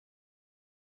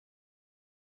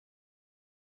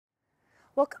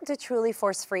Welcome to Truly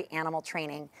Force-Free Animal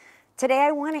Training. Today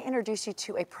I want to introduce you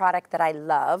to a product that I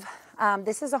love.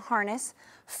 This is a harness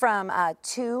from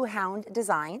two Hound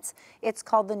Designs. It's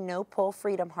called the No Pull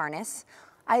Freedom Harness.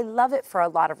 I love it for a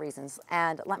lot of reasons,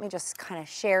 and let me just kind of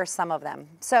share some of them.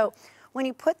 So when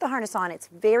you put the harness on, it's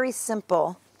very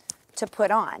simple to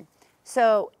put on.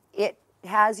 So it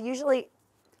has usually,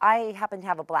 I happen to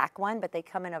have a black one, but they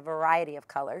come in a variety of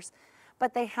colors.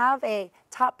 But they have a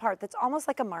top part that's almost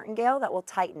like a martingale that will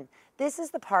tighten. This is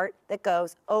the part that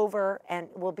goes over and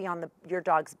will be on your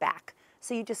dog's back.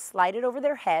 So you just slide it over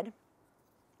their head,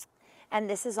 and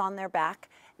this is on their back.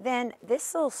 Then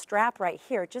this little strap right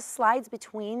here just slides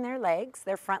between their legs,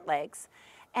 their front legs,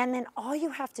 and then all you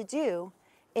have to do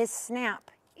is snap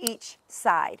each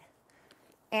side.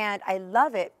 And I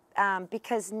love it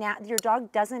because now your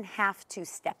dog doesn't have to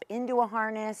step into a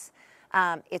harness.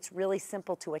 It's really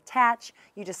simple to attach.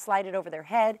 You just slide it over their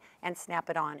head and snap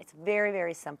it on. It's very,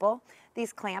 very simple.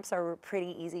 These clamps are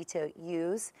pretty easy to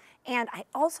use. And I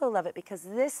also love it because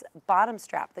this bottom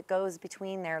strap that goes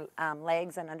between their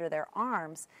legs and under their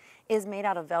arms is made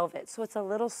out of velvet. So it's a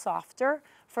little softer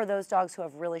for those dogs who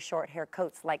have really short hair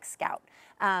coats like Scout.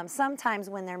 Sometimes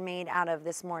when they're made out of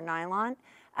this more nylon,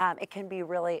 it can be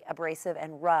really abrasive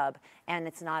and rub, and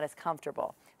it's not as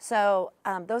comfortable. So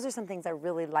those are some things I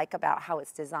really like about how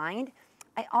it's designed.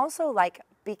 I also like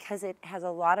because it has a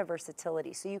lot of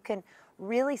versatility, so you can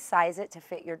really size it to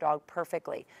fit your dog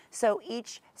perfectly. So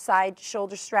each side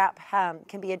shoulder strap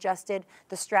can be adjusted,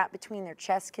 the strap between their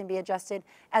chests can be adjusted,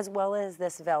 as well as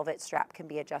this velvet strap can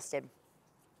be adjusted.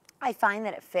 I find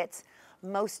that it fits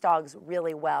most dogs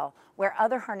really well. Where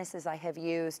other harnesses I have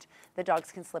used, the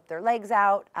dogs can slip their legs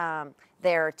out,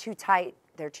 they're too tight,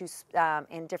 they're too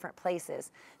in different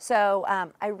places. So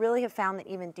I really have found that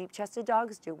even deep-chested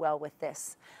dogs do well with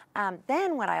this.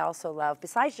 Then what I also love,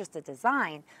 besides just the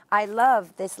design, I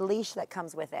love this leash that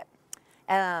comes with it.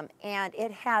 And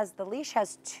the leash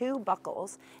has two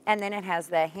buckles, and then it has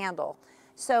the handle.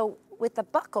 So with the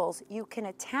buckles, you can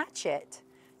attach it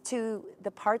to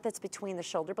the part that's between the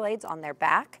shoulder blades on their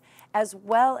back, as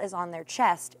well as on their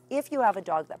chest, if you have a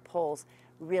dog that pulls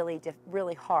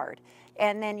really hard.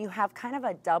 And then you have kind of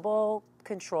a double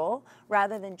control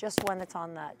rather than just one that's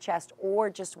on the chest or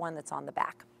just one that's on the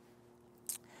back.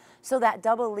 So that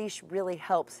double leash really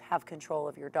helps have control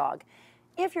of your dog.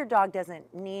 If your dog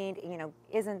doesn't need,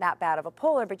 isn't that bad of a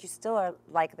puller, but you still are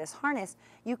like this harness,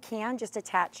 you can just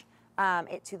attach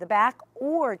it to the back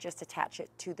or just attach it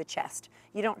to the chest.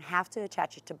 You don't have to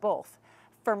attach it to both.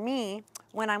 For me,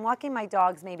 when I'm walking my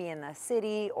dogs maybe in the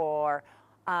city or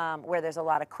where there's a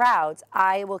lot of crowds,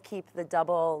 I will keep the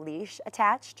double leash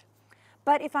attached.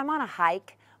 But if I'm on a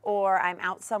hike or I'm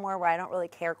out somewhere where I don't really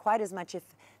care quite as much, if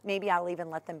maybe I'll even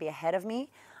let them be ahead of me,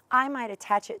 I might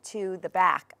attach it to the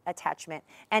back attachment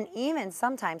and even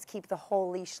sometimes keep the whole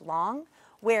leash long,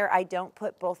 where I don't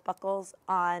put both buckles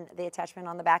on the attachment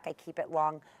on the back. I keep it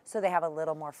long so they have a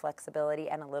little more flexibility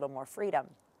and a little more freedom.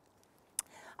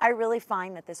 I really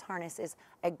find that this harness is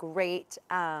a great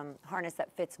harness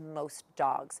that fits most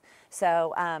dogs.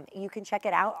 So you can check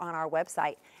it out on our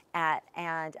website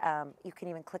and you can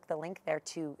even click the link there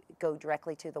to go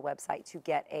directly to the website to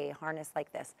get a harness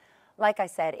like this. Like I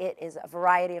said, it is a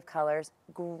variety of colors,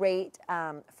 great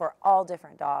for all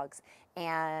different dogs,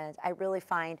 and I really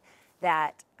find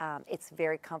that it's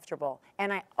very comfortable.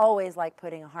 And I always like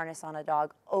putting a harness on a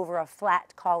dog over a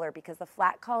flat collar because the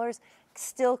flat collars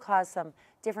still cause some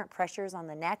different pressures on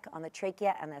the neck, on the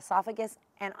trachea, and the esophagus,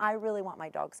 and I really want my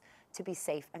dogs to be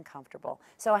safe and comfortable.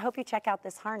 So I hope you check out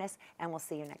this harness, and we'll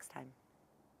see you next time.